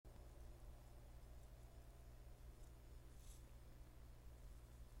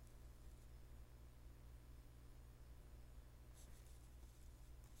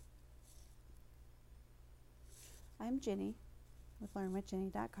I'm Ginny with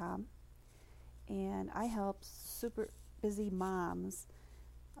learnwithginny.com, and I help super busy moms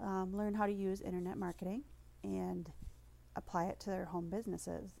learn how to use internet marketing and apply it to their home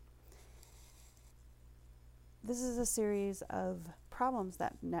businesses. This is a series of problems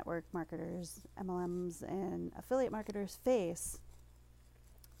that network marketers, MLMs, and affiliate marketers face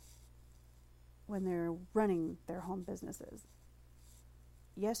when they're running their home businesses.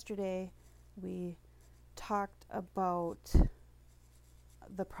 Yesterday, we talked about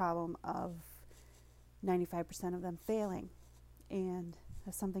the problem of 95% of them failing, and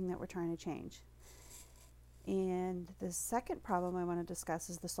that's something that we're trying to change. And the second problem I want to discuss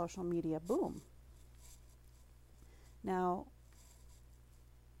is the social media boom. Now,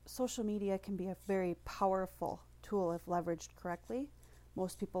 social media can be a very powerful tool if leveraged correctly.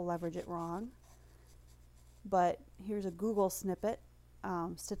 Most people leverage it wrong. But here's a Google snippet.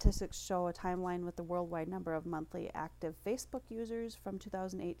 Statistics show a timeline with the worldwide number of monthly active Facebook users from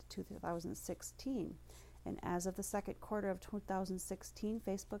 2008 to 2016. And as of the second quarter of 2016,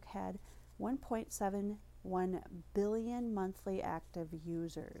 Facebook had 1.71 billion monthly active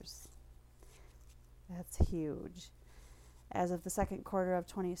users. That's huge. As of the second quarter of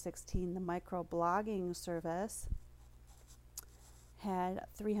 2016, the microblogging service had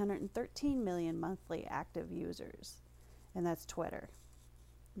 313 million monthly active users, and that's Twitter.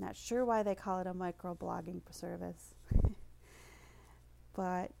 Not sure why they call it a microblogging service,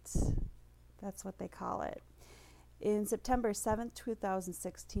 but that's what they call it. In September 7th,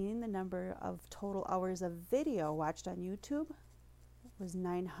 2016, the number of total hours of video watched on YouTube was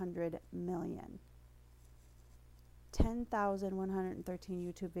 900 million. 10,113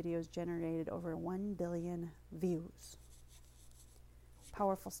 YouTube videos generated over 1 billion views.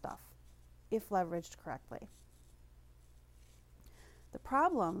 Powerful stuff, if leveraged correctly. The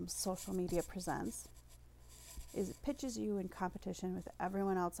problem social media presents is it pitches you in competition with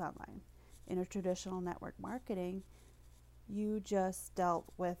everyone else online. In a traditional network marketing, you just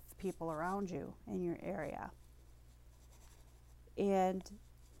dealt with people around you in your area. And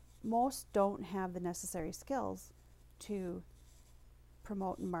most don't have the necessary skills to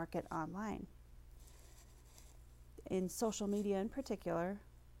promote and market online. In social media in particular,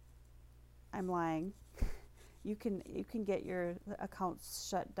 I'm lying. You can get your accounts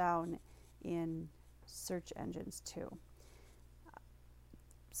shut down in search engines too.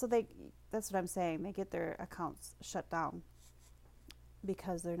 So that's what I'm saying. They get their accounts shut down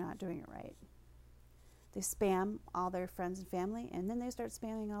because they're not doing it right. They spam all their friends and family, and then they start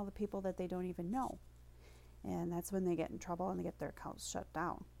spamming all the people that they don't even know. And that's when they get in trouble and they get their accounts shut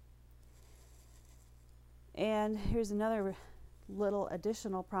down. And here's another little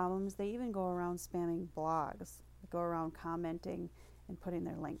additional problems. They even go around spamming blogs. They go around commenting and putting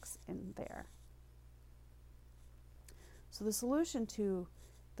their links in there. So the solution to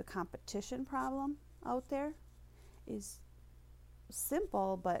the competition problem out there is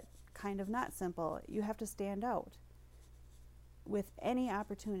simple, but kind of not simple. You have to stand out. With any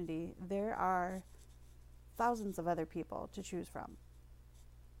opportunity, there are thousands of other people to choose from.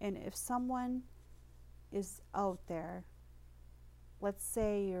 And if someone is out there, let's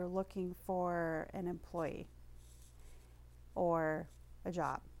say you're looking for an employee or a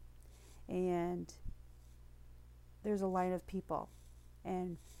job, and there's a line of people,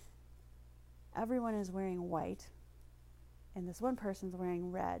 and everyone is wearing white, and this one person's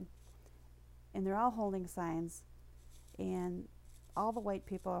wearing red, and they're all holding signs, and all the white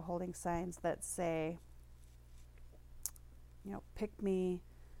people are holding signs that say, pick me,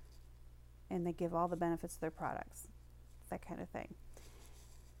 and they give all the benefits of their products, that kind of thing.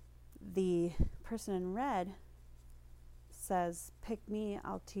 The person in red says, pick me,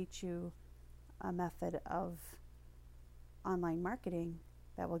 I'll teach you a method of online marketing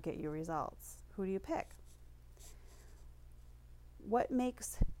that will get you results. Who do you pick? What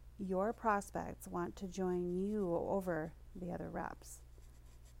makes your prospects want to join you over the other reps?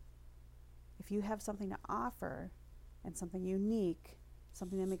 If you have something to offer and something unique,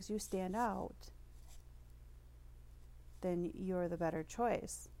 something that makes you stand out, then you're the better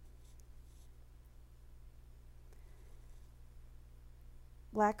choice.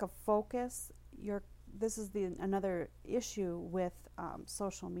 Lack of focus. This is another issue with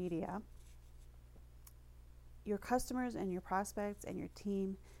social media. Your customers and your prospects and your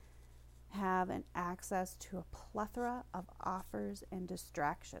team have an access to a plethora of offers and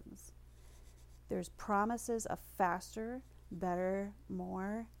distractions. There's promises of faster, better,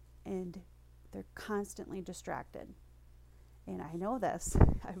 more, and they're constantly distracted. And I know this.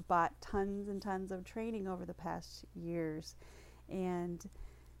 I've bought tons and tons of training over the past years, and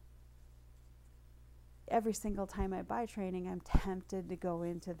every single time I buy training, I'm tempted to go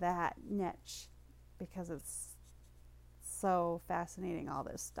into that niche because it's so fascinating, all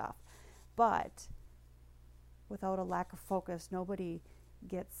this stuff. But without a lack of focus, nobody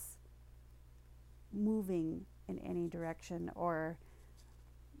gets moving in any direction or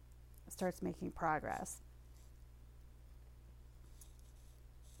starts making progress.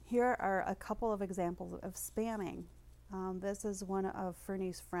 Here are a couple of examples of spamming. This is one of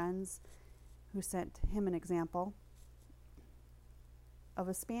Fernie's friends who sent him an example of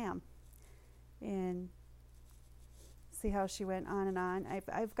a spam. And see how she went on and on.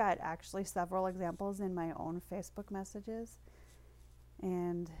 I've got actually several examples in my own Facebook messages.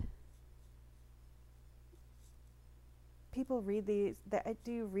 And people read these.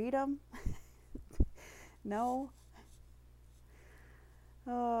 Do you read them? No?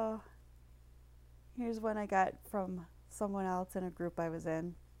 Oh, here's one I got from someone else in a group I was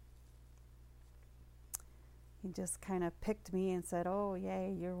in. He just kind of picked me and said, "Oh,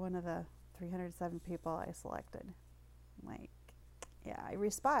 yay, you're one of the 307 people I selected." I'm like, yeah, I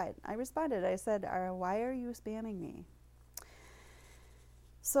responded. I said, "Why are you spamming me?"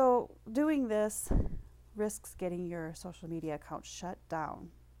 So doing this risks getting your social media account shut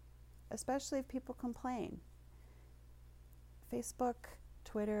down, especially if people complain. Facebook,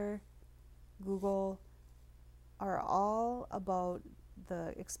 Twitter, Google are all about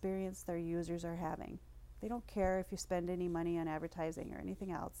the experience their users are having. They don't care if you spend any money on advertising or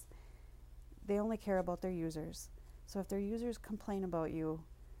anything else. They only care about their users. So if their users complain about you,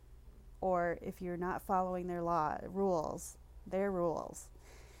 or if you're not following their rules,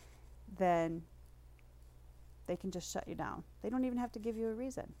 then they can just shut you down. They don't even have to give you a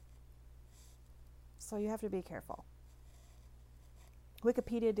reason. So you have to be careful.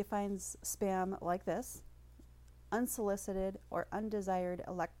 Wikipedia defines spam like this: unsolicited or undesired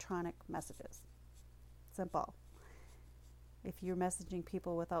electronic messages. Simple. If you're messaging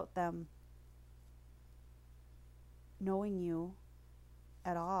people without them knowing you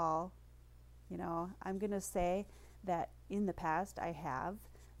at all, I'm going to say that in the past I have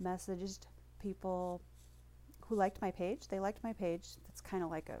messaged people who liked my page. They liked my page. That's kind of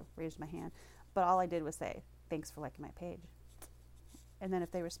like a raised my hand. But all I did was say, "Thanks for liking my page." And then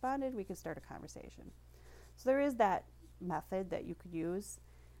if they responded, we could start a conversation. So there is that method that you could use.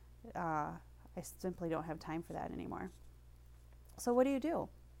 I simply don't have time for that anymore. So what do you do?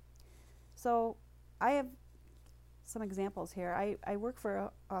 So I have some examples here. I work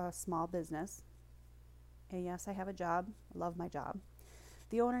for a small business. And yes, I have a job. I love my job.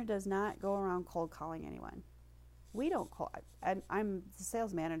 The owner does not go around cold calling anyone. We don't call. I'm the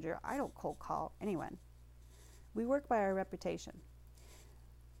sales manager. I don't cold call anyone. We work by our reputation.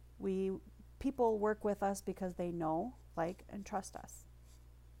 People work with us because they know, like, and trust us.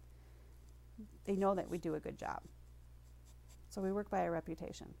 They know that we do a good job. So we work by our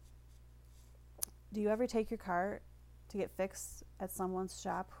reputation. Do you ever take your car to get fixed at someone's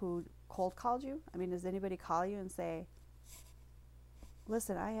shop who cold called you? I mean, does anybody call you and say,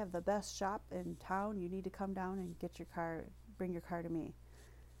 "Listen, I have the best shop in town. You need to come down and get your car, bring your car to me"?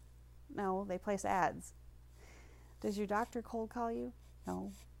 No, they place ads. Does your doctor cold call you?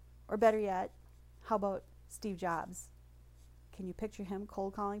 No. Or better yet, how about Steve Jobs? Can you picture him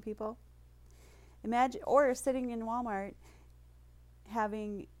cold calling people? Imagine, or sitting in Walmart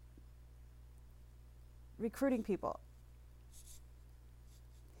recruiting people.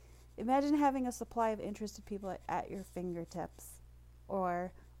 Imagine having a supply of interested people at your fingertips,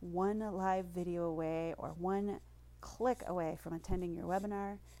 or one live video away, or one click away from attending your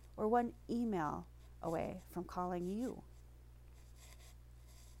webinar, or one email away from calling you.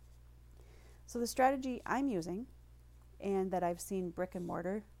 So the strategy I'm using, and that I've seen brick and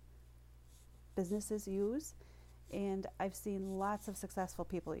mortar businesses use, and I've seen lots of successful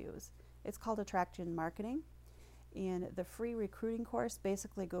people use, it's called attraction marketing. And the free recruiting course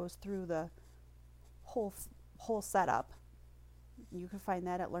basically goes through the whole setup. You can find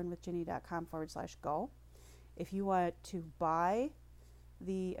that at learnwithjenny.com/go. If you want to buy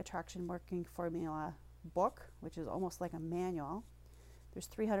the attraction marketing formula book, which is almost like a manual, there's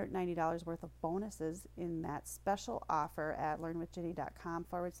 $390 worth of bonuses in that special offer at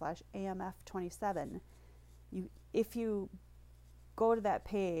learnwithjenny.com/AMF27. If you go to that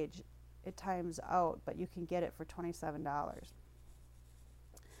page, it times out, but you can get it for $27.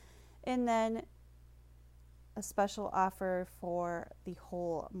 And then a special offer for the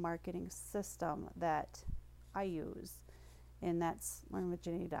whole marketing system that I use, and that's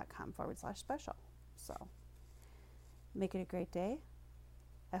learnwithjenny.com/special. So make it a great day.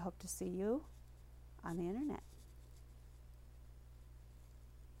 I hope to see you on the internet.